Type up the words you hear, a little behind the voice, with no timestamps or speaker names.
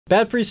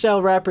Bad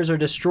freestyle rappers are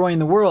destroying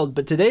the world,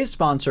 but today's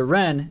sponsor,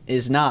 Ren,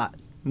 is not.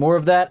 More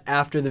of that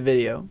after the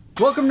video.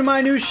 Welcome to my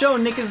new show,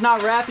 Nick is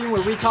Not Rapping,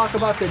 where we talk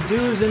about the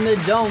do's and the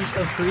don'ts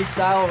of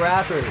freestyle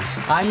rappers.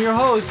 I'm your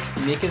host,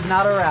 Nick is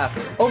Not a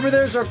Rapper. Over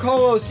there's our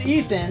co-host,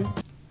 Ethan.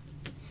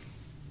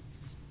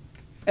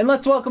 And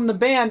let's welcome the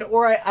band,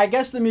 or I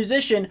guess the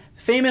musician,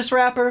 famous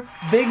rapper,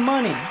 Big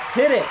Money.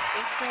 Hit it.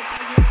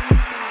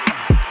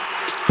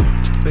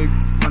 Big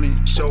money,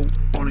 so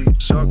funny,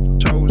 suck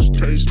toes,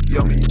 taste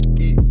yummy,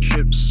 eat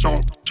chips,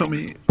 salt to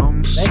me,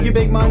 Thank you,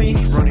 Big Money.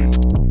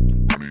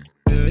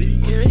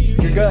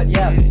 You're good,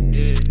 yeah.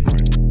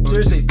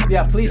 Seriously,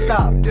 yeah, please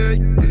stop.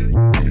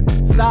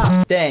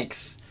 Stop.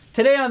 Thanks.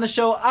 Today on the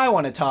show, I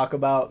want to talk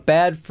about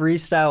bad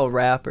freestyle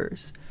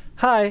rappers.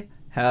 Hi,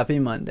 happy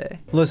Monday.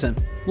 Listen,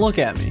 look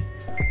at me.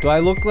 Do I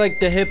look like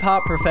the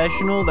hip-hop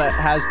professional that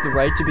has the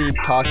right to be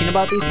talking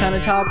about these kind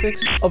of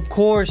topics? Of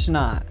course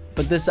not.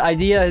 But this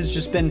idea has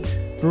just been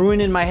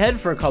brewing in my head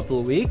for a couple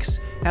of weeks,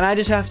 and I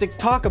just have to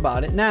talk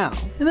about it now.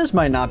 And this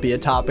might not be a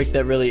topic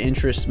that really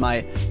interests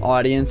my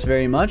audience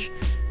very much,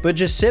 but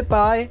just sit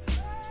by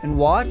and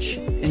watch,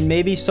 and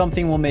maybe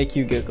something will make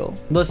you giggle.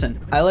 Listen,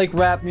 I like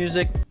rap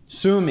music.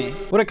 Sue me.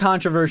 What a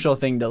controversial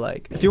thing to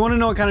like. If you want to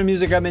know what kind of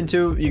music I'm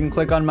into, you can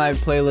click on my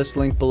playlist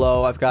link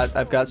below. I've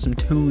got some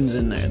tunes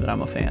in there that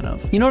I'm a fan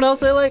of. You know what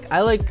else I like?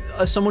 I like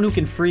someone who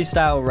can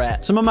freestyle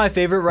rap. Some of my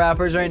favorite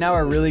rappers right now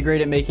are really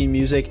great at making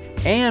music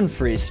and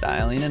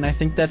freestyling, and I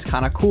think that's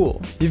kind of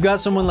cool. You've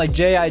got someone like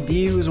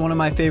JID, who's one of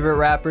my favorite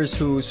rappers,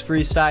 whose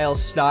freestyle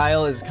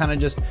style is kind of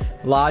just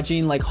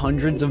lodging like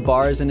hundreds of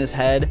bars in his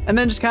head, and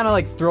then just kind of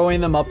like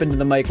throwing them up into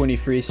the mic when he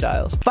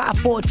freestyles.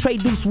 5-4,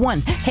 trade loose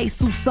 1. Hey,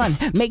 Sue, son,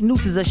 make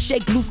nooses or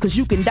shake loose, cause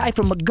you can die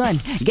from a gun.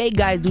 Gay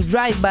guys do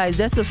drive-bys,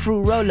 that's a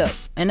fruit roll-up.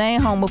 And I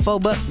ain't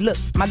homophobe, but look,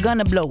 my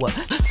gunna blow up.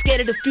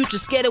 Scared of the future,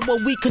 scared of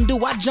what we can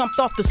do. I jumped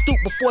off the stoop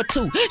before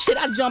 2. Shit,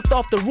 I jumped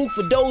off the roof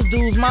with those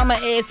dudes. Mama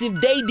asked if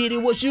they did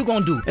it, what you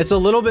gonna do? It's a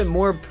little bit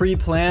more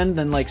pre-planned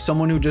than like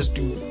someone who just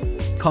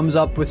comes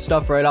up with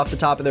stuff right off the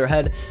top of their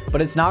head,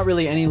 but it's not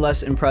really any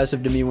less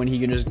impressive to me when he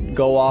can just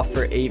go off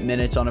for 8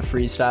 minutes on a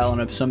freestyle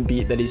on some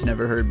beat that he's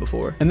never heard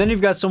before. And then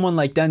you've got someone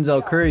like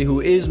Denzel Curry,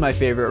 who is my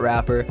favorite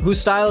rapper, whose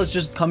style is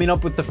just coming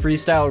up with the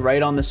freestyle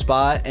right on the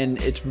spot,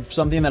 and it's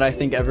something that I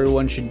think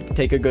everyone should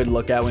take a good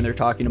look at when they're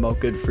talking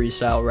about good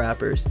freestyle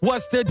rappers.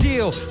 What's the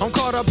deal? I'm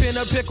caught up in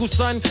a pickle,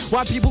 son.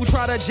 Why people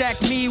try to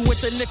jack me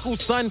with the nickel,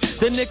 son?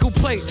 The nickel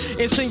plate,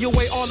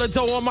 insinuate all the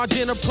dough on my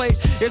dinner plate.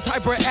 It's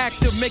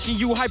hyperactive, making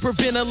you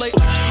hyperventilate.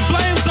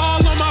 Blame's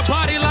all on my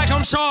body like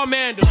I'm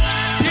Charmander.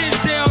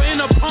 Denzel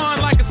in a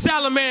pond like a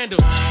salamander.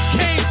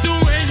 Came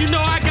through and you know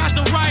I got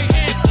the right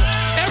answer.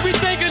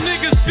 Everything a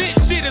nigga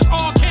spit shit is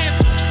all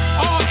cancer.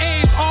 All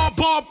AIDS, all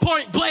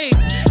ballpoint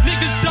blades.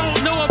 Niggas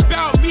don't know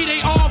about me,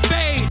 they all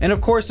fade. And of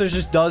course, there's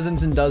just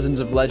dozens and dozens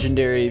of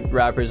legendary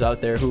rappers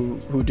out there who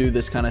do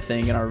this kind of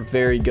thing and are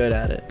very good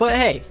at it. But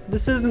hey,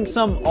 this isn't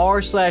some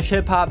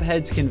r/hip-hop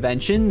heads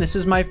convention. This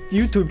is my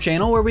YouTube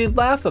channel where we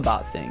laugh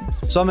about things.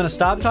 So I'm gonna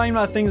stop talking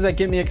about things that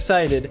get me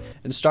excited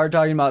and start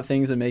talking about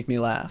things that make me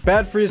laugh.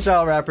 Bad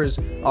freestyle rappers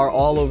are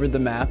all over the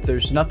map.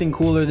 There's nothing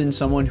cooler than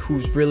someone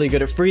who's really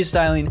good at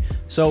freestyling,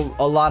 so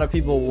a lot of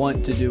people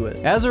want to do it.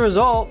 As a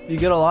result, you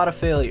get a lot of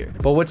failure.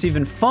 But what's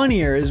even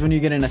funnier is when you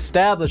get an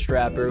established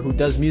rapper who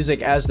does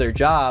music as their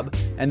job,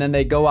 and then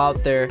they go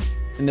out there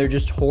and they're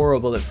just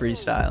horrible at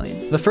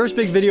freestyling. The first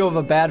big video of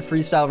a bad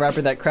freestyle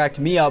rapper that cracked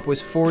me up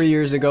was 4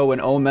 years ago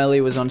when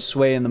O'Malley was on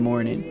Sway in the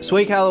Morning.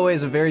 Sway Calloway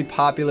is a very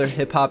popular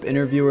hip-hop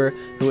interviewer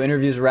who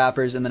interviews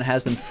rappers and then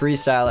has them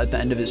freestyle at the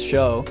end of his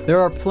show.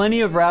 There are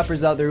plenty of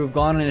rappers out there who've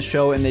gone on his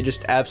show and they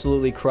just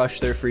absolutely crush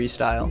their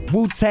freestyle.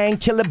 Wu-Tang,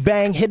 killer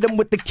bang, hit them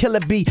with the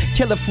killer B,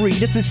 killer free.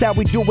 This is how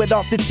we do it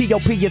off the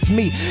T.O.P. It's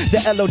me,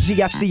 the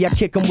L-O-G-I-C, I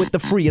kick them with the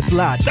freest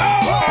lot.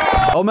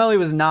 O'Malley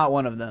was not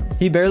one of them.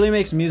 He barely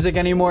makes music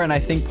anymore, and I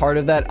think part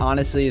of that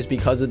honestly is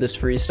because of this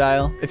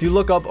freestyle. If you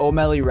look up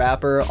O'Malley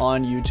rapper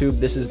on YouTube,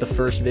 this is the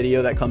first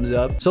video that comes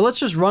up. So let's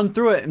just run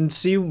through it and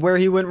see where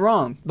he went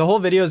wrong. The whole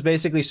video is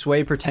basically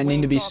Sway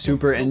pretending to be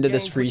super into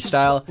this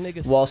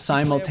freestyle while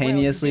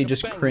simultaneously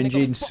just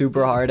cringing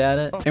super hard at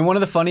it. And one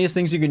of the funniest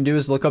things you can do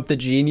is look up the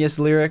Genius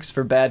lyrics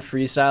for bad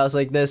freestyles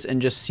like this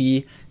and just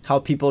see how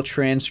people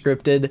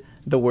transcripted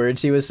the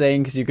words he was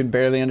saying, because you can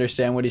barely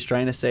understand what he's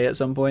trying to say at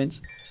some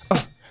points.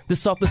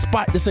 This off the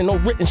spot, this ain't no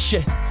written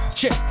shit.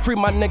 Shit, free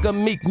my nigga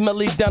Meek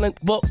Millie down in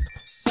book.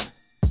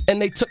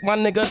 And they took my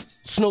nigga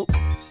Snoop.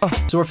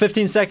 So we're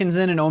 15 seconds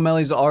in and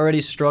O'Malley's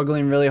already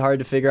struggling really hard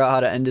to figure out how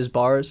to end his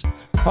bars.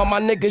 All my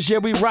niggas, yeah,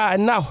 we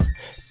riding out.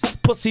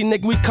 Pussy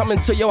nigga, we coming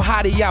to your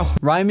hottie out.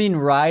 Rhyming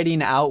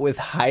riding out with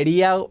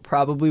hidey out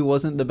probably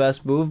wasn't the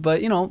best move,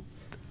 but you know,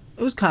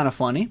 it was kind of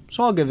funny,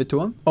 so I'll give it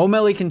to him.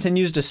 O'Malley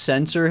continues to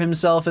censor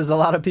himself, as a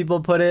lot of people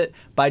put it,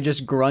 by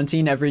just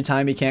grunting every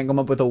time he can't come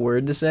up with a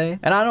word to say.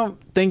 And I don't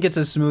think it's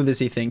as smooth as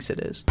he thinks it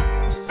is.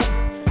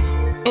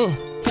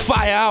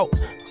 Fire out,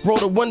 roll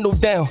the window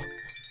down.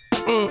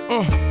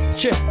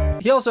 Cheer.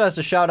 He also has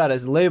to shout out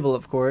his label,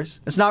 of course.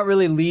 It's not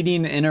really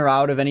leading in or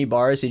out of any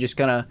bars. He just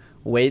kind of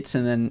waits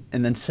and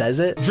then says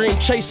it. Dream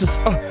Chasers,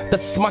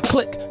 that's my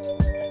clique.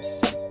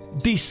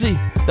 DC,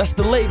 that's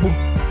the label.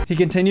 He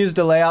continues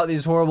to lay out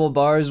these horrible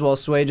bars while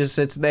Sway just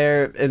sits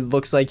there. It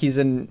looks like he's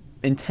in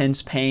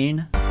intense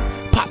pain.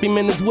 Pop him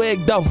in his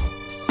wig though.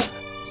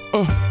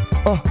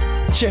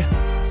 Cheer.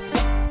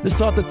 This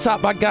off the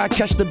top, I gotta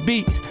catch the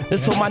beat.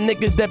 This for my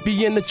niggas that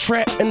be in the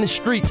trap in the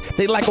streets.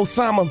 They like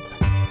Osama.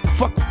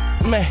 Fuck,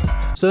 man.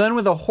 So then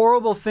with a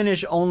horrible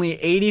finish only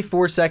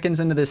 84 seconds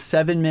into this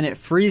 7-minute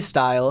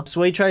freestyle,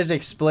 Sway tries to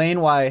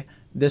explain why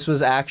this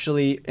was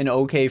actually an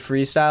okay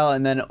freestyle,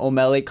 and then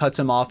O'Malley cuts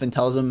him off and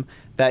tells him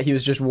that he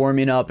was just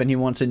warming up and he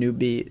wants a new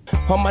beat.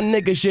 All my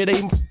niggas, shit, it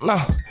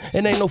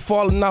ain't no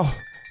falling out.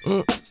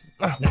 No,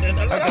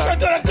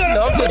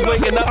 I'm just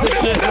waking up and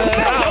shit, man.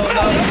 I don't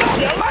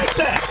know. I like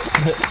that.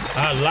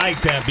 I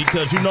like that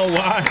because you know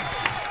why?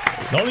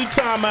 The only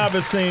time I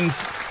ever seen,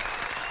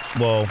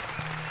 well,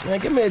 man,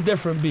 give me a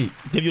different beat.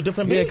 give you a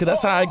different beat. Yeah, because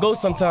that's how it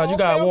goes sometimes. You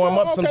gotta warm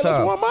up sometimes.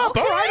 Let's warm up.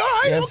 All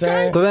right, You know what I'm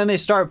saying? So then they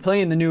start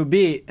playing the new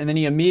beat, and then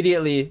he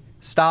immediately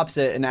stops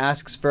it and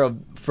asks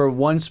for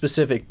one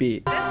specific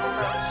beat.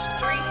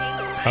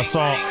 I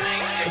saw.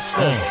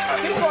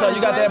 So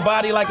you got that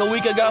body like a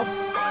week ago?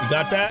 You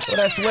got that? Where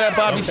that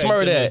Bobby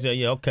Smurd at?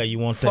 Yeah, okay, you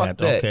want Fuck that.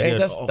 that. Okay, Hey,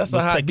 that's let's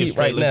a hot take it beat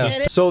straight. right now. Let's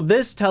just- So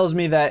this tells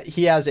me that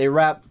he has a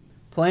rap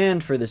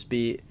planned for this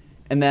beat,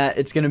 and that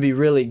it's going to be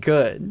really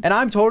good. And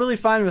I'm totally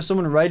fine with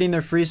someone writing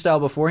their freestyle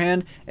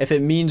beforehand if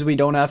it means we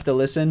don't have to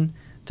listen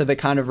to the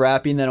kind of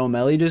rapping that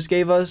O'Malley just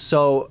gave us.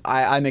 So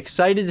I'm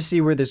excited to see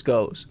where this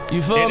goes.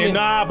 You feel me?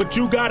 Nah, but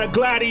you got a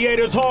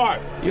gladiator's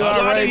heart. You a lot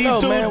of already these know,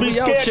 dudes man. be We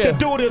out scared here. to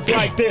do this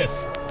like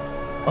this.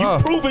 You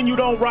proving you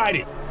don't write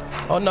it.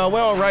 Oh, no, we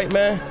don't right,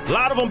 man. A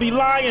lot of them be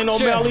lying,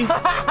 O'Malley.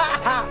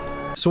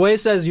 Sway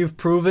says you've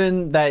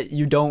proven that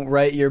you don't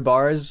write your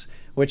bars,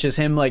 which is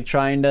him like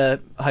trying to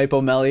hype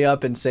O'Malley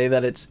up and say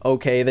that it's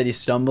okay that he's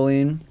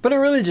stumbling. But it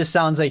really just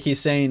sounds like he's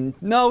saying,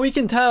 no, we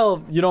can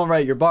tell you don't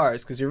write your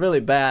bars because you're really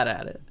bad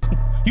at it.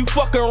 You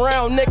fucking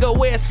around, nigga,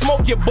 where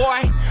smoke your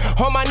boy.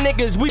 All my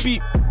niggas, we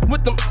be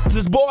with them,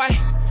 this boy.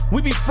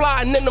 We be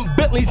flying in them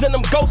Bentleys and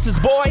them ghosts,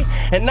 boy.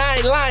 And I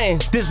ain't lying,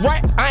 this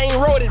rap, I ain't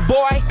wrote it,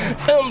 boy.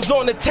 M's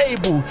on the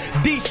table,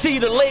 DC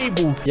the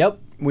label. Yep,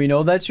 we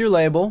know that's your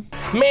label.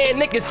 Man,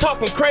 niggas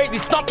talking crazy,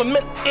 stomping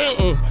men.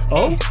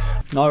 Oh?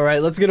 All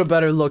right, let's get a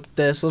better look at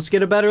this. Let's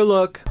get a better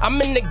look. I'm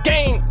in the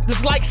game,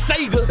 just like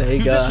Sega. Sega,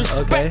 You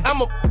disrespect, okay.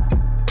 I'm a.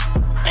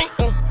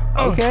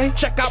 Okay.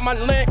 Check out my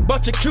leg,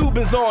 bunch of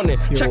Cubans on it.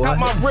 Your Check out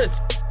what? my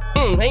wrist.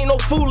 Ain't no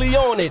foolie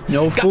on it.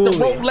 No Got foolie. the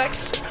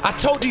Rolex. I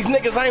told these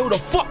niggas I ain't who to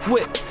fuck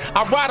with.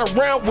 I ride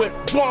around with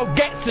long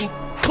gats and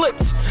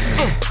clips.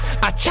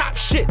 I chop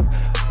shit,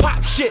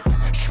 pop shit,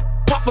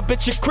 pop a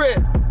bitch your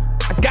crib.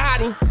 I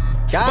got him,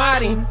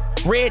 spot him,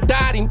 red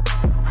dot him,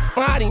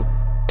 body him.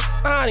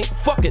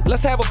 Fuck it,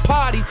 let's have a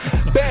party.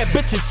 Bad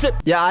bitches sip.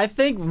 Yeah, I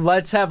think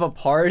let's have a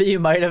party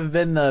might have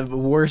been the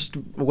worst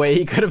way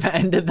he could have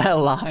ended that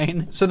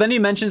line. So then he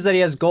mentions that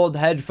he has gold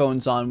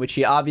headphones on, which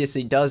he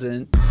obviously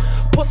doesn't.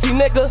 Pussy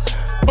nigga,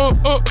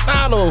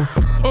 I don't.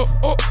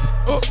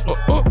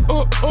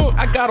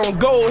 I got on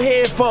gold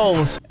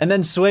headphones. And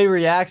then Sway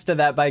reacts to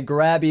that by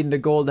grabbing the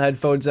gold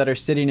headphones that are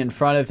sitting in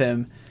front of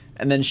him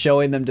and then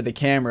showing them to the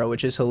camera,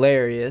 which is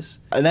hilarious.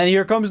 And then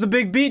here comes the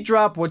big beat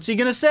drop. What's he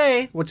gonna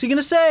say? What's he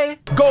gonna say?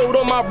 Gold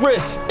on my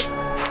wrist.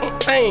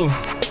 Aim.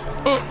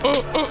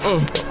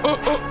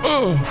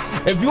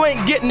 If you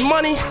ain't getting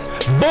money,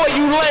 boy,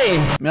 you lame.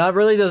 I mean, that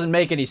really doesn't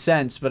make any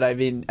sense, but I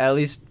mean, at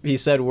least he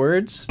said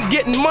words.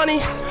 Getting money,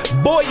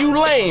 boy, you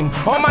lame.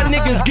 All my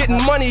niggas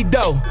getting money,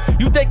 though.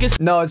 You think it's...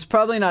 No, it's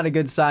probably not a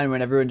good sign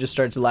when everyone just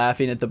starts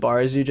laughing at the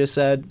bars you just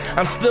said.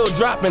 I'm still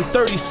dropping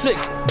 36.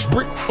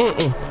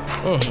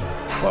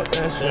 Fuck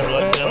that shit.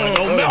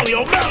 O'Malley.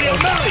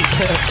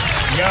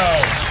 Yo.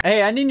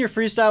 Hey, ending your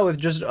freestyle with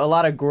just a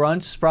lot of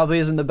grunts probably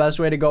isn't the best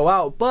way to go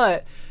out,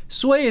 but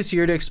Sway is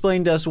here to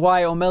explain to us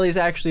why O'Malley's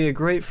actually a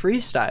great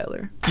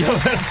freestyler. Yo,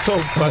 that's so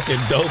fucking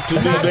dope to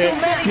do,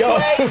 man. Yo,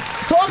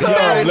 Talk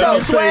about it, let though, me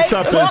say Sway.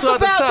 something. Talk about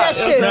that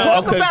shit. Now,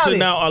 Talk okay, about so it.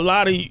 now a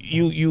lot of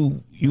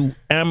you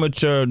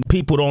amateur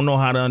people don't know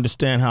how to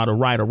understand how to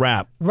write a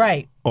rap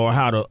Right. or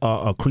how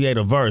to create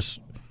a verse.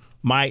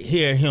 Might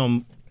hear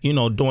him,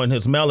 doing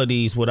his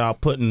melodies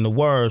without putting the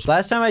words.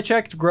 Last time I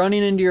checked,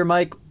 grunting into your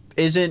mic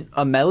isn't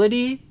a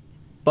melody,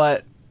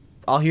 but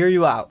I'll hear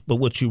you out. But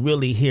what you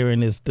really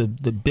hearing is the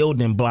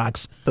building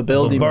blocks, The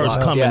building of the verse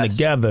blocks, coming yes,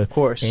 together. of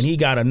course. And he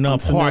got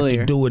enough I'm heart to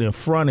familiar. do it in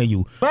front of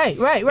you. Right.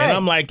 And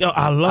I'm like, yo,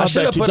 I love I should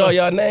that have you put do- all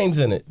y'all names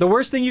in it. The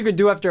worst thing you could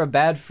do after a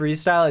bad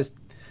freestyle is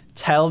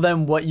tell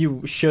them what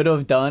you should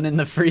have done in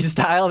the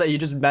freestyle that you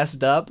just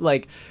messed up.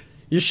 Like,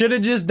 you should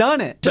have just done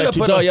it. Should have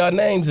you put don't- all y'all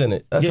names in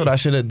it. That's what I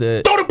should have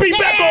did. Throw the beat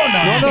back on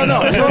now.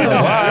 No. You don't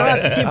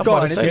have to keep I'm going.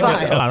 about It's to say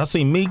fine. that. I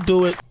seen Meek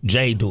do it.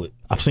 Jay do it.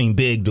 I've seen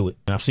Big do it.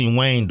 And I've seen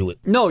Wayne do it.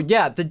 No,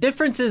 yeah, the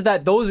difference is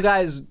that those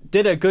guys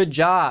did a good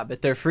job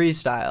at their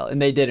freestyle,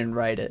 and they didn't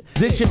write it.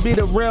 This should be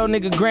the real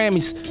nigga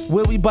Grammys,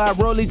 where we buy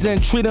rollies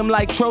and treat them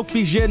like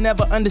trophies. You'll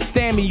never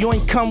understand me, you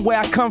ain't come where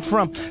I come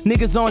from.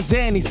 Niggas on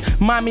Xannies,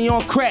 mommy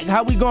on crack,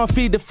 how we gonna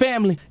feed the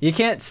family? You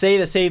can't say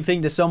the same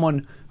thing to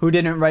someone who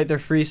didn't write their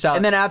freestyle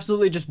and then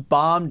absolutely just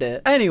bombed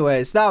it.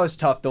 Anyways, that was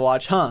tough to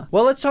watch, huh?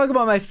 Well, let's talk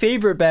about my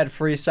favorite bad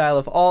freestyle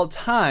of all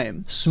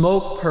time,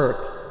 Smoke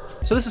Perp.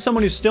 So this is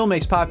someone who still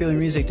makes popular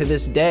music to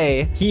this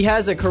day. He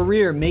has a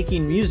career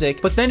making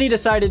music, but then he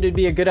decided it'd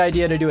be a good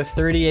idea to do a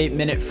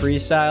 38-minute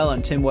freestyle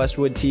on Tim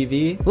Westwood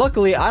TV.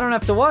 Luckily, I don't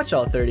have to watch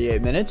all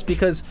 38 minutes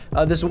because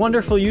this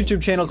wonderful YouTube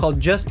channel called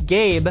Just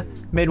Gabe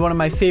made one of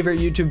my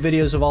favorite YouTube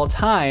videos of all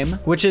time,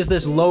 which is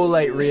this low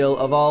light reel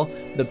of all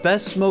the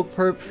best Smoke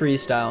Perp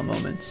freestyle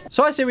moments.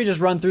 So I say we just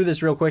run through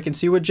this real quick and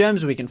see what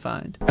gems we can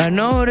find. I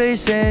know they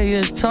say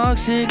it's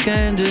toxic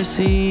and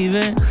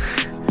deceiving,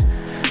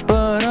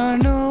 but I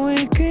know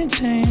it can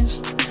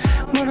change.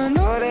 But I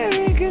know that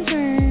it can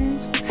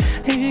change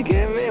if you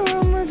give me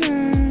one more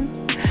chance.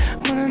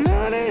 But I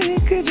know that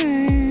it can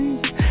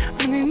change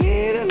when you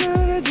need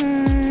another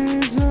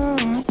chance.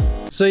 Oh.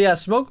 So yeah,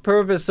 Smoke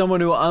Perp is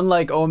someone who,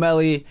 unlike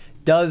O'Malley,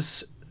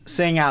 does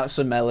sing out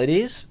some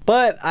melodies,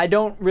 but I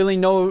don't really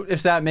know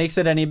if that makes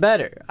it any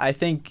better. I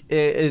think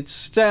it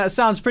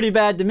sounds pretty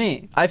bad to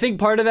me. I think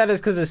part of that is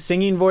because his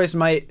singing voice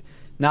might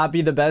not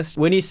be the best.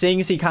 When he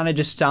sings, he kind of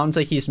just sounds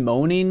like he's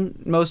moaning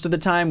most of the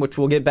time, which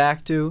we'll get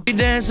back to. We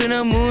dance in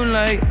the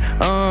moonlight,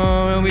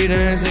 and we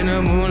dance in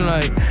the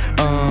moonlight,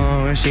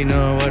 and she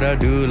know what I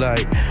do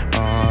like,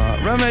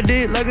 ride my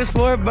dick like a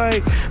sport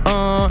bike,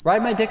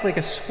 Ride my dick like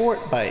a sport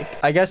bike.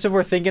 I guess if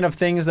we're thinking of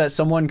things that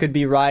someone could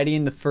be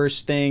riding, the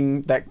first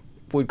thing that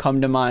would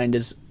come to mind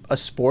is a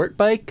sport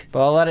bike,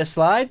 but I'll let it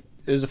slide.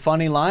 It was a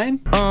funny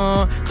line.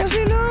 and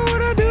she know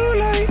what I do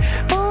like,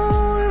 if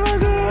I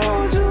go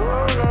hold you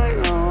all night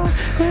long,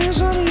 and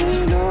shawty,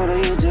 you know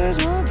that you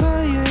just want to,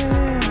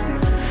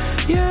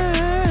 yeah.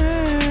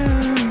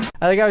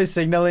 I think I was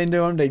signaling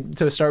to him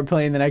to start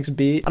playing the next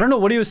beat. I don't know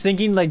what he was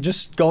thinking, like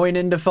just going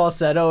into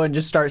falsetto and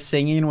just start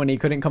singing when he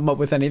couldn't come up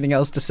with anything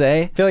else to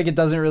say. I feel like it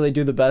doesn't really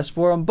do the best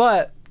for him,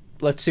 but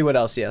let's see what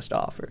else he has to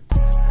offer.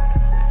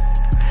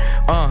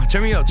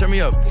 Turn me up, turn me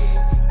up.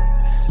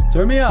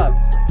 Turn me up.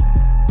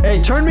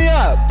 Hey, turn me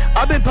up.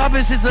 I've been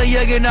popping since a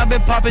youngin', I've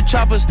been popping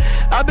choppers.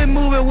 I've been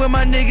moving with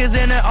my niggas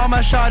and all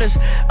my shotters.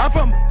 I'm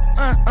from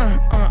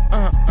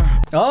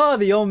Oh,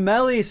 the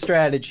O'Malley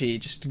strategy.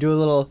 Just do a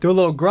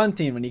little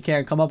grunting when you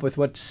can't come up with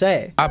what to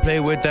say. I play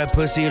with that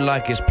pussy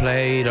like it's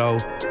Play-Doh.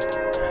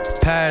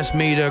 Pass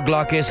me the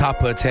Glock, it's hot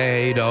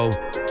potato.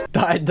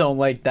 I don't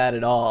like that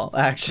at all.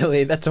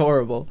 Actually, that's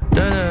horrible.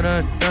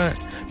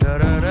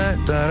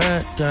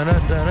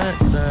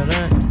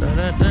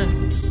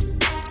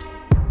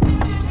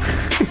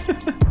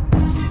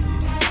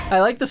 I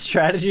like the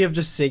strategy of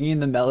just singing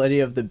the melody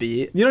of the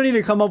beat. You don't need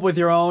to come up with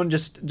your own.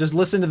 Just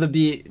listen to the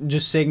beat and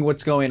just sing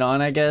what's going on,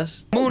 I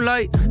guess.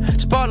 Moonlight,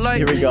 spotlight.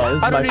 Here we go. This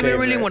is I don't my even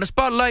favorite. really want a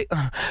spotlight,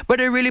 but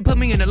they really put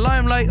me in the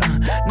limelight.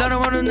 Not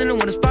around and then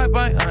want a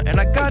spotlight, and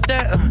I got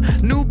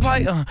that new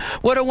pipe.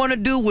 What I wanna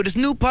do with this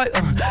new pipe?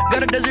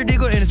 Got a Desert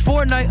Eagle and it's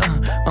Fortnite.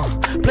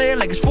 Play it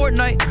like it's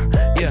Fortnite.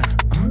 Yeah.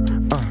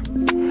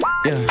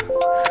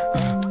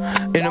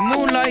 In the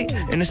moonlight,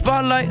 in the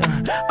spotlight,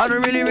 I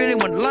don't really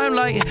want the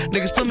limelight.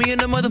 Niggas put me in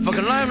the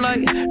motherfucking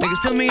limelight.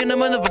 Niggas put me in the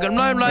motherfucking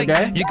limelight.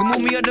 Okay. You can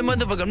move me out the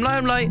motherfucking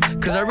limelight,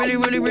 cause I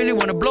really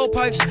wanna blow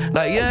pipes.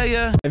 Like,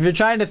 yeah. If you're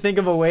trying to think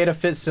of a way to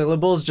fit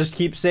syllables, just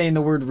keep saying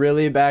the word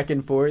really back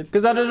and forth.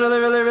 Cause I just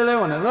really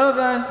want to love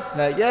that.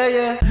 Like,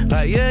 yeah.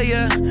 Like,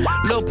 yeah.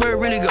 Lil'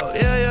 Perp really go,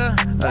 yeah.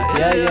 Like,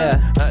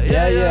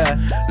 Yeah.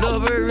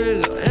 Lil' Perp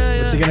really go,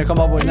 yeah. What's he gonna come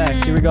up with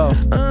next? Here we go.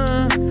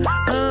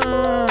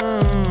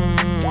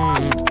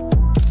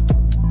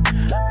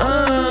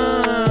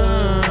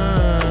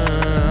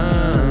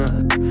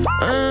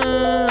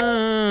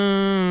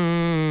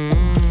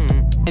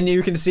 And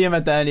you can see him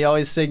at the end. He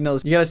always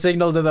signals. You gotta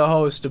signal to the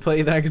host to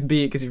play the next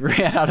beat because he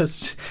ran out of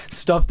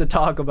stuff to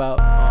talk about.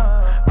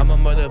 I'm a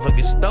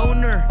motherfucking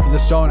stoner. He's a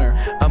stoner.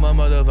 I'm a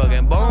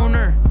motherfucking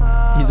boner.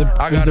 He's a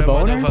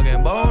boner?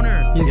 Motherfucking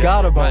boner. He's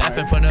got a boner. My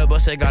effing from the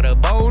bus, I got a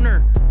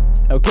boner.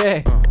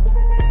 Okay.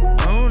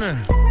 Boner.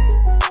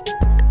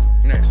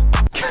 Next.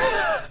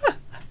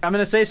 I'm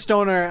gonna say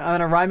stoner. I'm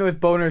gonna rhyme it with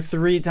boner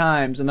 3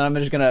 times, and then I'm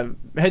just gonna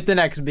hit the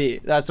next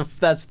beat. That's a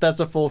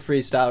full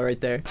freestyle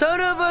right there. So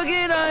the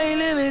fucking I ain't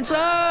living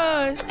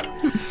charge.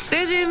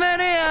 This is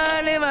many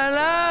I live my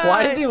life.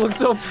 Why does he look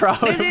so proud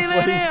of what This is he's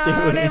many I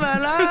live doing? my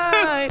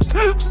life.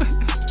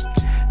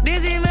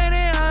 This is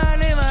many I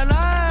live my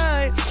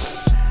life.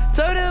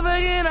 So the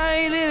fucking I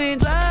ain't living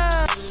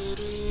charge.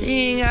 You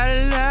ain't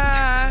gotta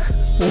lie.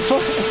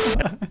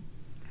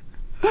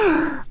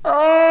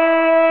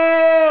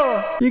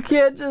 Oh! You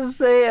can't just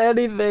say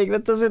anything.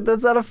 That's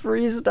not a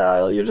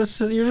freestyle. You're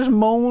just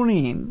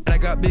moaning. And I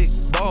got big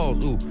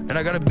balls, ooh, and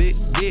I got a big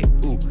dick,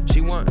 ooh.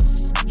 She want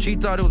She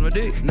thought it was my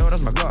dick. No,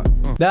 that's my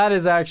Glock. That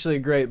is actually a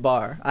great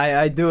bar.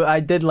 I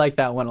did like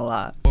that one a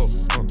lot.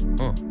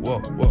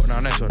 Whoa. Now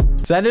next one.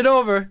 Send it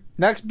over.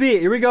 Next beat.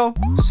 Here we go.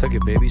 Suck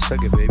it, baby.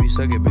 Suck it, baby.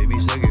 Suck it, baby.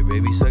 Suck it,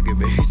 baby. Suck it,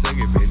 baby. Suck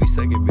it, baby.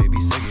 Suck it,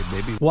 baby. Suck it,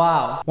 baby.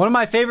 Wow. One of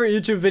my favorite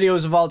YouTube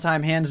videos of all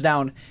time, hands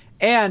down.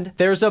 And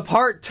there's a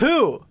part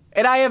 2.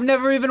 And I have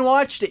never even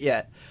watched it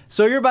yet.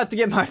 So you're about to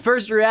get my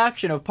first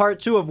reaction of part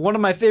 2 of one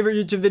of my favorite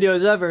YouTube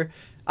videos ever.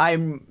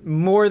 I'm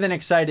more than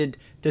excited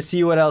to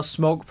see what else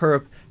Smoke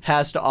Perp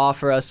has to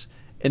offer us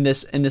in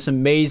this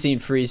amazing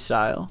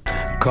freestyle.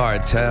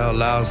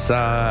 Cartel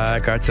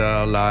outside,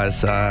 cartel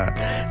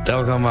outside.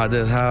 Don't come out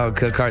this house,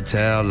 cause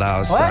cartel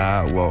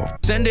outside. Whoa.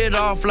 Send it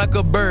off like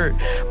a bird.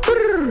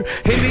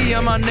 Hit me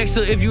on my next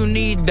if you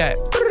need that.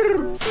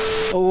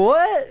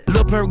 What?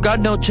 Lil' Perp got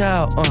no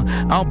child.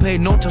 I don't pay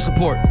no child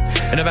support.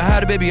 And if I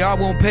had a baby, I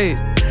won't pay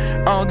it.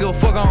 I don't give a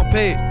fuck, I don't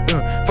pay it.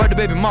 Fuck the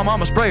baby mama,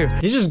 I'm a sprayer.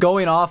 He's just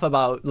going off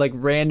about like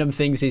random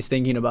things he's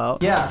thinking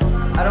about. Yeah,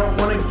 I don't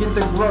want to get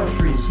the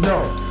groceries.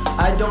 No,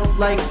 I don't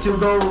like to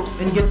go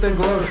and get the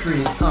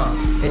groceries.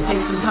 It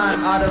takes some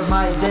time out of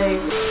my day.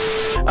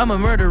 I'm a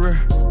murderer.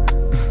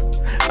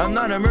 I'm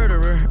not a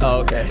murderer.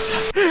 Oh, okay.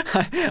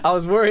 I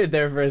was worried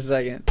there for a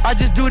second. I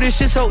just do this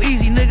shit so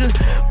easy, nigga.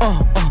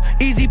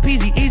 Easy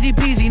peasy,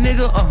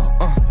 nigga.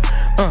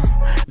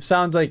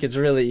 Sounds like it's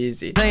really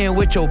easy. Playing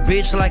with your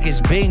bitch like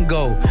it's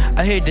bingo.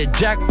 I hit the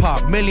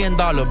jackpot, $1 million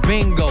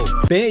bingo.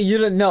 You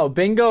don't know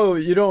bingo.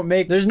 You don't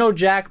make. There's no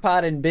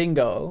jackpot in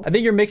bingo. I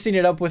think you're mixing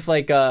it up with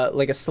like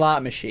a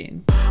slot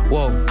machine.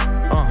 Whoa,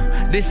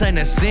 this ain't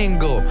a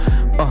single.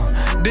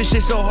 This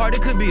shit so hard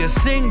it could be a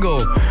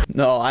single.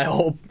 No,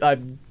 I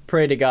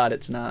pray to God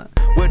it's not.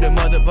 With the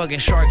motherfucking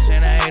sharks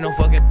and I ain't no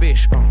fucking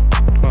fish.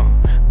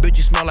 Bitch,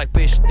 you smell like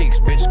fish sticks.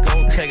 Bitch,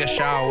 go take a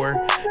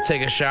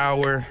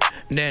shower.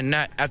 Then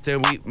not after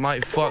we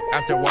might fuck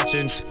after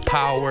watching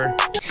Power.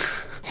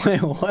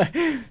 Wait, what?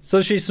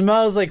 So she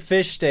smells like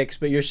fish sticks,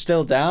 but you're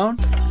still down?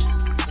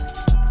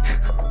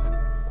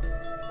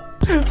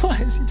 Why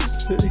is he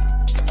just sitting?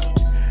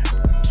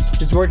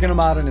 He's working them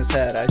out in his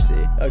head, I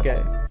see.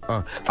 Okay.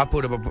 I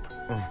put up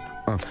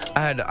I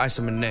had to ice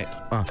on my neck.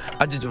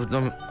 I just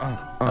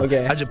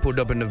okay. I just pulled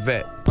up in the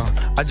vet.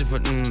 I just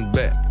put in the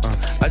vet.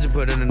 I just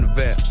put it in the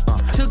vet.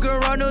 Took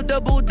her on a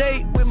double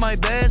date with my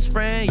best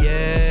friend.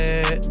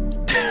 Yeah.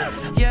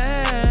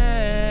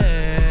 Yeah.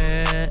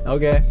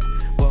 Okay.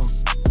 Well,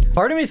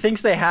 part of me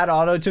thinks they had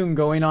auto-tune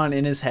going on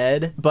in his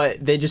head,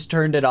 but they just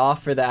turned it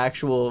off for the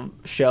actual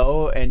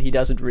show and he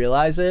doesn't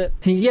realize it.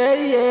 Yeah.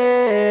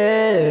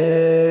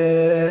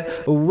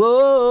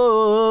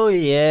 Whoa,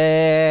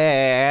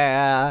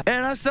 yeah.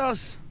 And I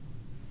sauce.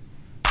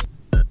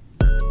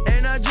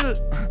 And I juke.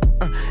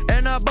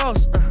 And I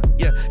boss.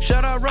 Yeah.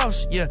 Shout out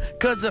Ross. Yeah.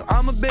 Cause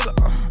I'm a big.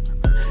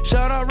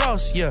 Shout out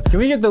Ross. Yeah. Can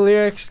we get the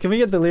lyrics? Can we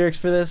get the lyrics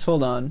for this?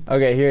 Hold on.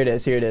 Okay, here it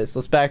is. Here it is.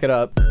 Let's back it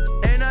up.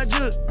 And I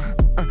juke.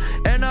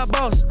 And I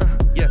boss.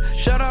 Yeah.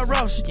 Shout out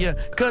Ross. Yeah.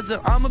 Cause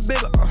I'm a big.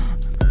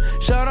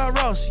 Shout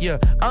out Ross. Yeah.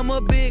 I'm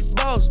a big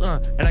boss.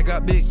 And I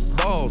got big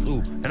balls.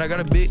 Ooh. And I got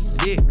a big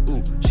dick.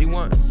 Ooh.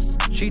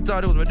 She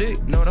thought it was my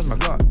dick. No, that's my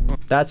Glock.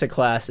 That's a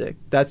classic.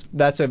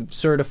 That's a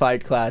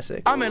certified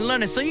classic. I'm in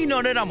London, so you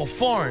know that I'm a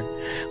foreign.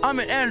 I'm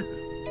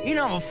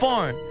a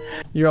foreign.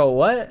 You're a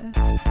what?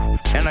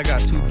 And I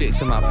got 2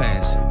 dicks in my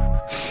pants.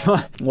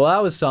 Well,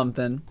 that was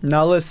something.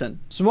 Now listen,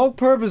 Smoke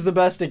Perp is the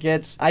best it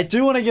gets. I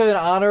do want to give an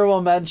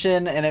honorable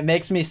mention, and it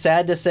makes me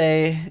sad to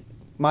say,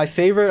 my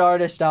favorite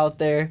artist out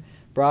there,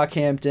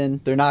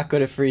 Brockhampton, they're not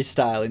good at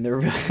freestyling.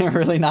 They're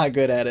really not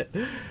good at it.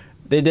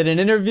 They did an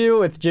interview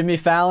with Jimmy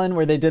Fallon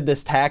where they did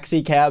this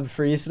taxi cab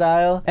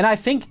freestyle. And I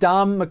think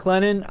Dom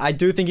McLennan, I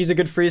do think he's a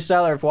good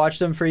freestyler. I've watched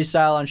him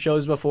freestyle on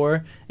shows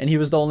before, and he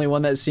was the only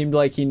one that seemed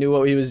like he knew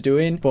what he was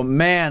doing. But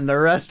man, the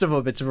rest of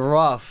them, it's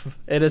rough.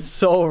 It is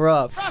so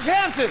rough.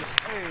 Brockhampton!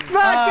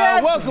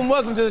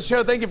 Welcome to the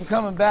show. Thank you for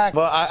coming back.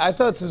 Well, I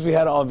thought since we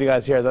had all of you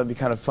guys here, I thought it'd be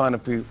kind of fun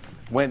if we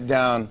went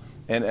down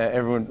and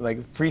everyone, like,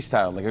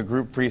 freestyle, like a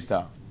group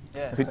freestyle.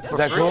 Yeah. Is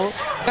that cool?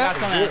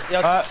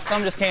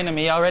 Something just came to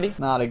me already.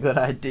 Not a good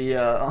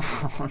idea.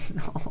 Oh,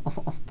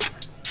 no.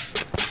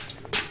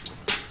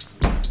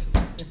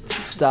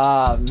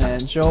 Stop,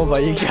 man.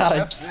 Joba, you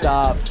gotta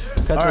stop.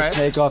 Cut the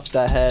snake off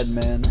the head,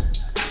 man.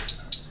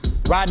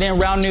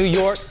 Riding around New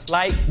York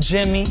like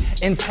Jimmy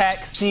in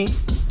taxi.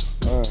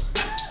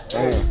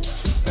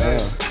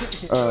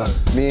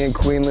 Me and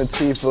Queen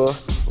Latifah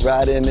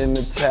riding in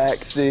the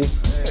taxi.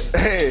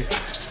 Hey.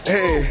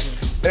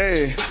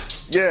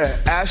 Yeah,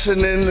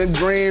 Ashton in the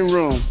green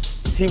room.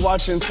 He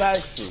watching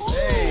Taxi.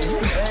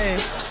 Hey.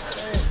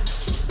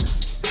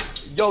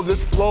 Yo,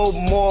 this flow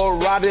more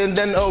riding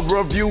than a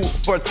review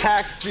for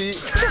Taxi.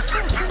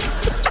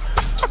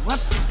 What?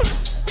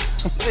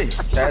 Hey,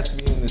 catch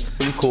me in the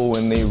sequel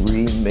when they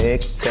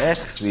remake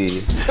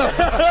Taxi.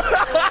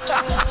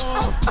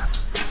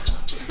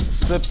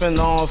 Sipping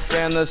on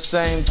Fanta,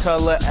 same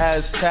color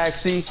as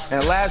Taxi.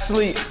 And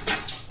lastly,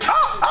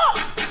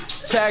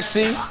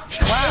 Taxi.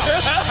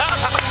 Wow.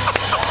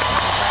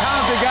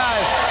 Talented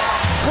guys.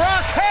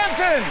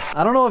 Brockhampton!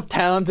 I don't know if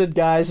talented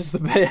guys is the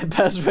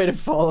best way to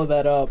follow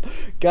that up.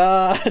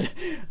 God,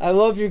 I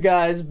love you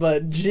guys,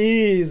 but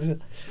jeez,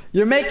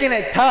 you're making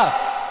it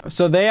tough.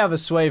 So they have a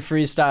Sway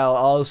freestyle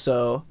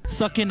also.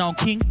 Sucking on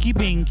kinky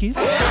binkies.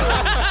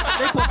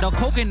 They put the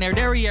coke in their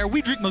derriere.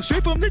 We drink milk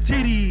straight from the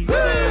titties.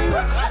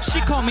 She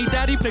called me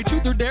daddy, play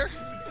truth or dare.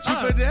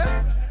 Truth or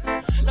dare?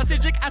 Let's say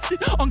drink acid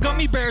on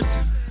gummy bears.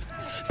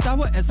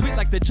 Sour and sweet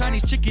like the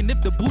Chinese chicken.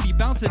 If the booty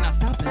bouncing, I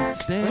stop and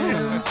stare.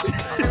 I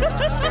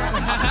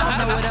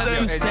don't know what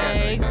else to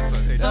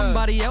say.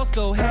 Somebody else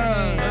go,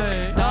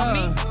 hey.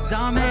 Dummy,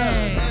 dummy.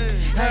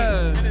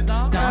 Hey,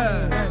 dummy.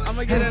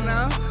 I'ma get it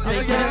now.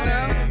 I'ma get it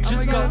now.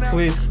 Just go.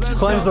 Please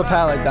cleanse the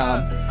palate,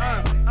 Dom.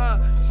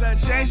 Said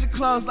change your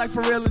clothes like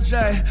for real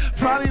J.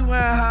 Probably wearing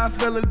how I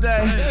feel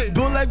today.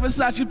 Bootleg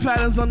Versace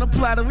patterns on the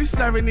platter. We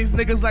serving these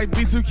niggas like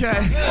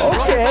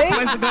B2K. Okay.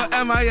 Place to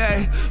go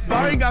MIA.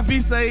 Barry got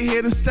visa, he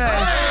here to stay.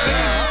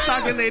 Niggas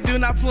talking, they do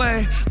not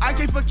play. I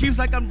came for keeps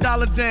like I'm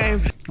Dollar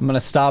Dame. I'm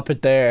gonna stop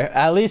it there.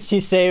 At least he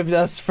saved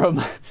us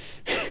from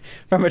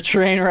from a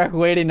train wreck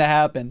waiting to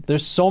happen.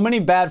 There's so many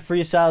bad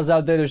freestyles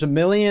out there. There's a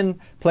million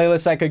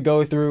playlists I could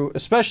go through,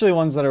 especially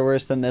ones that are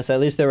worse than this. At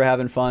least they were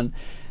having fun.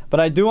 But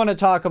I do want to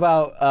talk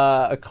about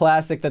a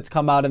classic that's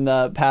come out in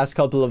the past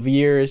couple of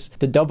years.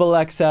 The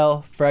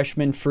XXL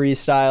Freshman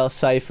Freestyle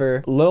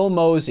Cypher. Lil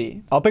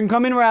Mosey,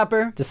 up-and-coming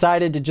rapper,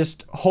 decided to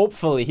just,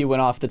 hopefully he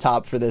went off the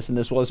top for this and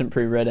this wasn't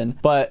pre-written.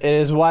 But it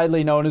is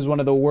widely known as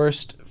one of the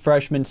worst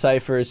freshman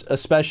ciphers,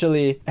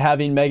 especially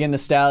having Megan Thee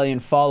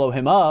Stallion follow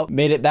him up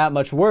made it that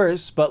much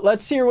worse. But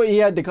let's hear what he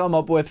had to come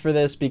up with for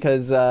this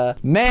because,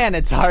 man,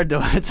 it's hard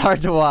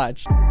to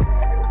watch.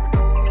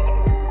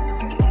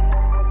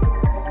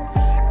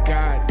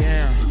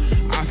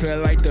 Feel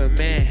like the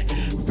man,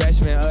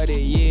 freshman of the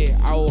year.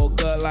 I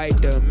woke up like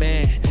the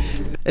man.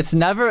 It's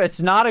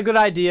not a good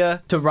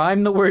idea to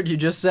rhyme the word you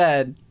just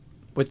said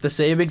with the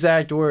same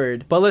exact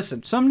word. But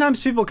listen,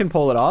 sometimes people can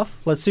pull it off.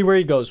 Let's see where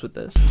he goes with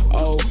this.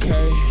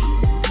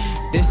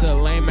 Okay, this a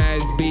lame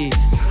ass beat.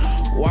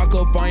 Walk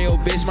up on your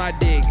bitch, my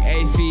dick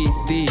 8 feet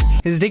deep.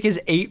 His dick is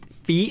 8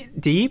 feet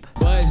deep?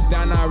 Buzz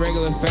down our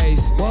regular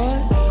face.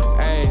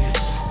 What? Hey,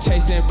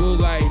 chasing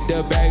blues like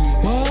the baby.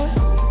 What?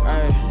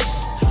 Hey.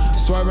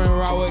 Swerving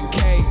raw with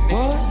cake,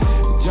 what?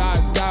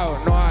 Dropped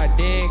out, no I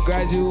didn't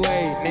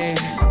graduate, nigga.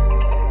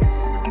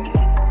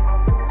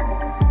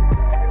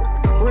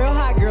 Real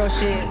hot girl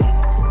shit.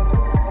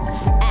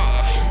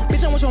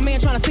 Bitch, I want your man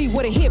trying to see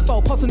what it hit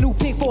for. Post a new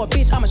pic for a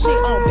bitch, I'm a shit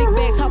on. Big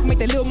bag talk, make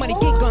that little money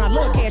get gone. I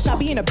love cash, I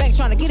be in the bank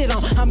trying to get it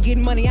on. I'm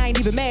getting money, I ain't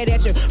even mad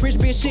at you. Rich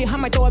bitch shit, I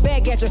might throw a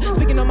bag at you.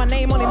 Speaking on my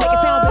name, only make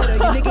it sound better. You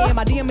nigga in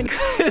my DM.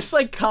 It's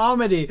like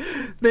comedy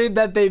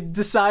that they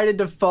decided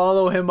to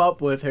follow him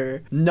up with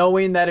her,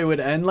 knowing that it would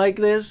end like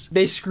this.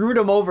 They screwed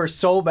him over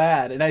so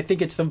bad, and I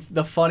think it's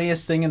the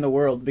funniest thing in the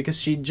world because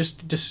she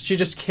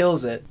just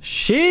kills it.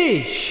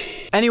 Sheesh.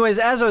 Anyways,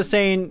 as I was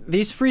saying,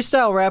 these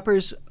freestyle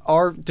rappers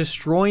are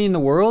destroying the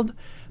world,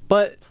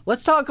 but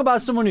let's talk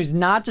about someone who's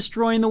not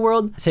destroying the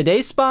world.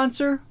 Today's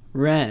sponsor,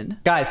 Ren.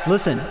 Guys,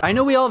 listen, I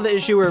know we all have the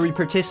issue where we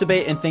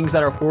participate in things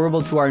that are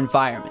horrible to our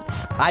environment.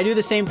 I do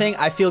the same thing.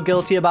 I feel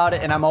guilty about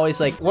it, and I'm always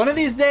like, one of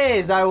these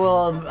days I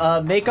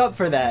will make up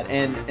for that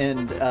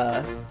and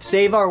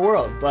save our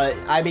world. But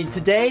I mean,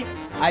 today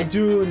I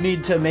do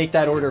need to make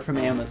that order from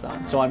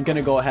Amazon, so I'm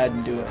gonna go ahead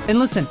and do it. And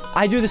listen,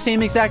 I do the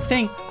same exact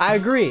thing. I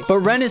agree. But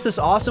Ren is this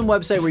awesome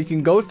website where you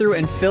can go through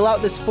and fill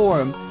out this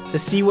form to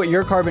see what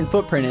your carbon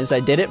footprint is. I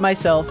did it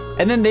myself.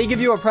 And then they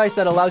give you a price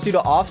that allows you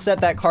to offset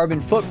that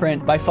carbon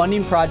footprint by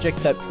funding projects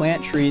that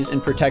plant trees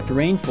and protect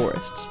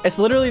rainforests. It's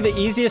literally the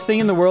easiest thing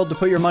in the world to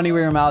put your money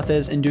where your mouth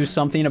is and do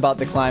something about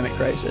the climate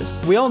crisis.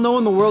 We all know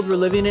in the world we're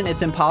living in,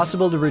 it's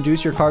impossible to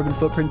reduce your carbon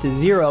footprint to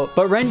zero,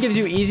 but Ren gives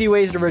you easy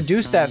ways to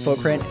reduce that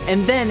footprint,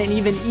 and then an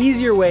even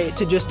easier way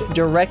to just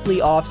directly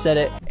offset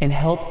it and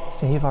help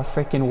save our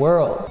freaking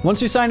world.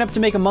 Once you sign up to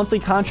make a monthly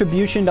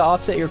contribution to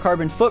offset your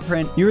carbon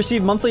footprint, you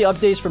receive monthly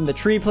updates from the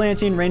tree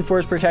planting,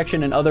 rainforest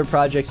protection, and other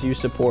projects you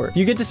support.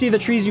 You get to see the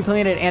trees you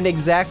planted and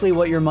exactly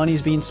what your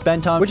money's being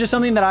spent on, which is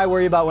something that I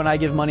worry about when I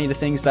give money to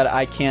things that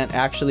I can't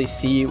actually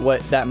see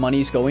what that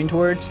money's going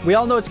towards. We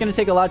all know it's going to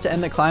take a lot to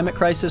end the climate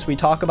crisis. We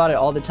talk about it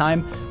all the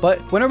time, but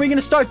when are we going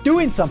to start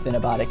doing something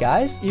about it,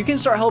 guys? You can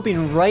start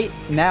helping right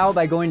now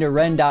by going to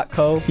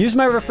ren.co. Use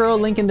my referral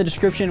link in the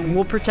description and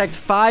we'll protect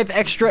 5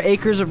 extra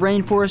acres of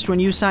rainforest when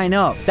you sign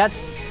up.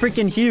 That's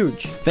freaking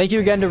huge. Thank you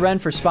again to Ren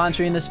for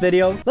sponsoring this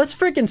video. Let's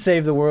freaking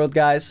save the world,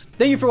 guys.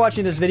 Thank you for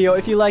watching this video.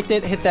 If you liked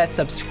it, hit that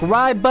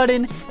subscribe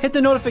button, hit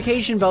the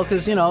notification bell,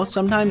 because you know,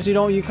 sometimes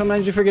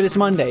you forget it's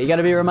Monday. You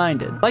gotta be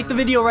reminded. Like the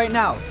video right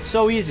now.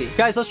 So easy.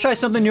 Guys, let's try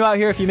something new out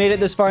here. If you made it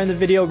this far in the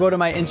video, go to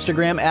my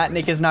Instagram at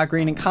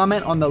nickisnotgreen and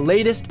comment on the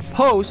latest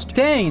post.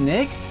 Dang,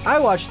 Nick, I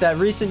watched that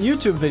recent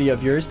YouTube video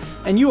of yours,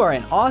 and you are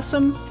an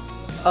awesome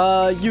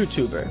a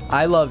YouTuber.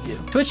 I love you.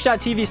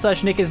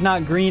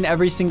 Twitch.tv/nickisnotgreen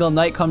every single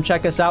night. Come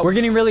check us out. We're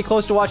getting really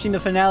close to watching the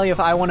finale of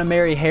I Want to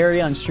Marry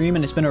Harry on stream,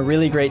 and it's been a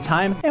really great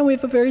time. And we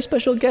have a very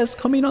special guest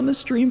coming on the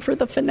stream for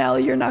the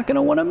finale. You're not going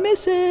to want to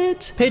miss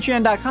it.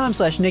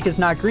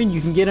 Patreon.com/nickisnotgreen.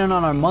 You can get in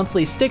on our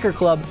monthly sticker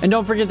club. And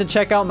don't forget to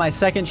check out my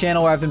second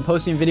channel where I've been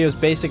posting videos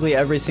basically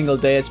every single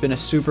day. It's been a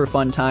super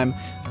fun time.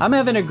 I'm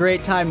having a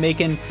great time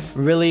making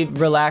really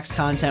relaxed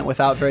content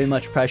without very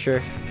much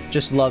pressure.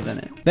 Just loving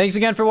it. Thanks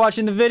again for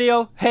watching the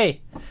video.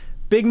 Hey,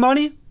 big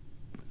money,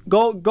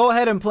 go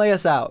ahead and play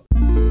us out.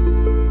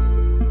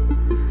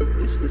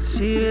 It's the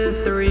tier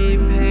 3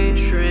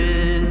 patrons.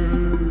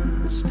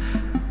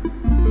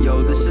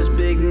 Yo, this is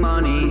big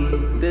money.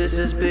 This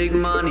is big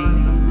money.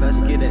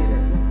 Let's get it.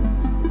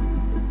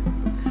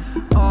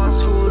 Art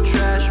school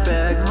trash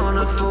bag,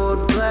 Hunter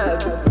Ford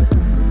Blab,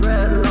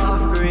 Brett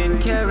Lofgreen,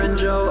 Karen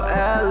Joe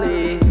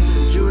Alley,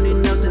 Junie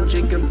Nelson,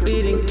 Jacob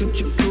Beating,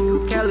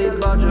 Kuchiku, Kelly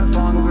Bodger,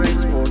 Fawn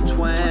Grace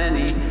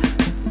 420,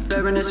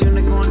 Baroness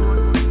Unicorn,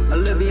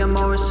 Olivia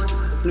Morris,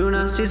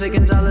 Luna, Cesar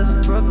Gonzalez,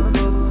 Brooke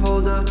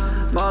Holder,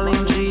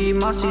 Marlene G,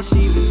 Mossy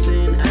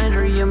Stevenson,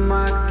 Andrea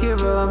Mark,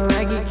 Kira,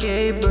 Maggie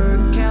K,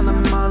 Berg,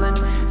 Callum Marlin,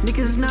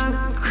 Nickers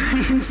Not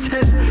Green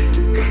says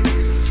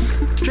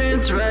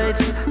trans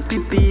rights,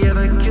 PP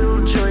Ever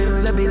Killjoy,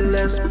 Levy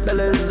Les,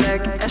 Bella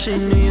Zach, Ashley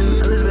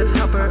Nguyen, Elizabeth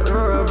Hopper,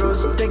 Aurora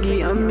Rose,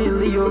 Deggy,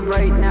 Emilio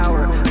Right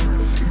Now,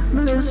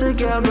 Melissa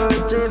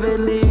Galbert, David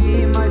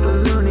Lee,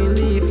 Michael Looney,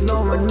 Leaf,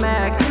 Lauren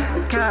Mack,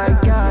 Kai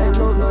Guy,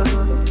 Lola,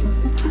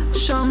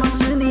 Sean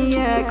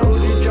Marciniak,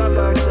 OG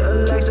Dropbox,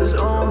 Alexis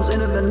Ohms,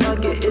 End of the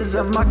Nugget is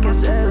a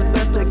Marcus as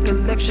best a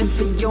collection,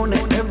 Fiona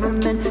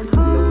Everman,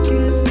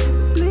 Hawkins,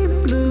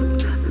 Bleep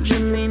Bloop,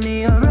 Jimmy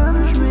Nia,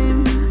 Ravish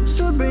Meme,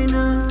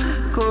 Sabrina,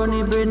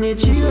 Courtney, Brittany,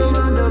 Chia,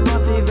 Ronda,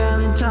 Buffy,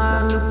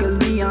 Valentine, Luca,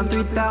 Leon,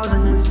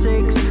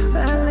 3006,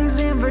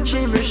 Alexander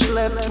Chambers,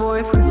 Schlepp,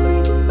 Boy,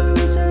 Frank,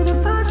 Lisa,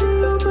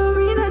 Defazio,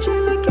 Marina,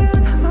 Chilla Cat,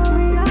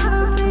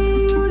 Mariana,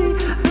 Faye, Uni,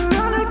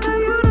 Veronica,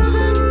 Yuda,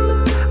 Veru,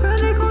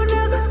 Rene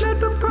Cornell,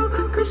 Redbook Pro,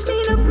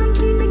 Christina,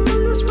 Brinky,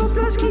 Nicholas,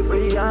 Robleski,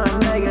 Brianna,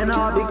 Megan,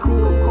 Harvey,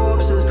 Cool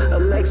Corpses,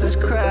 Alexis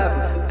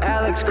Kraft,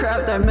 Alex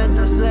Kraft, I meant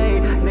to say,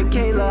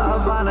 Nikayla,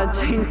 Ivana,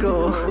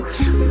 Tinkle,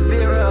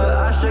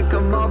 Vera, Asha,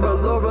 Kamara,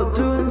 Laurel,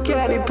 Doom,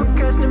 Caddy,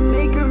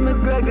 Procrastinator,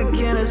 McGregor,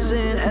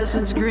 Kennison,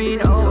 Essence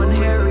Green, Owen,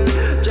 Harry,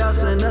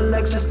 Jocelyn,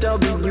 Alexis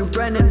W,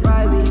 Brendan,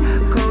 Riley,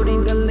 Cody,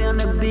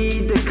 Galena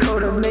B,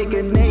 Dakota,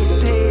 Megan,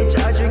 Nate, Page,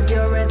 Audrey,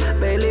 Gurin,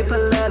 Bailey,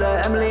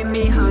 Paletta, Emily,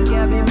 Mihan,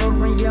 Gabby,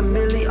 Maria,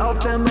 Millie,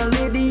 Alfema,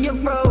 Lydia,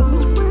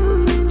 Rose, Will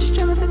Lynch,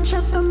 Jonathan,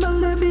 Chatham,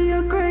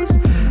 Olivia, Grace,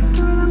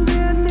 Carolyn,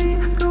 Bentley,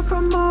 Go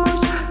from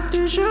Mars,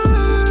 Deserves,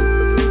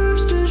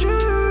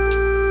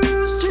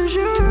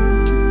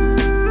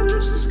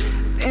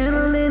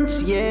 and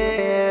Lynch,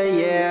 yeah,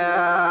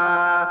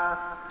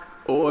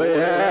 oh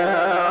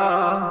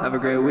yeah. Have a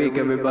great week,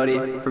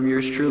 everybody. From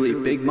yours truly,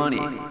 Big Money.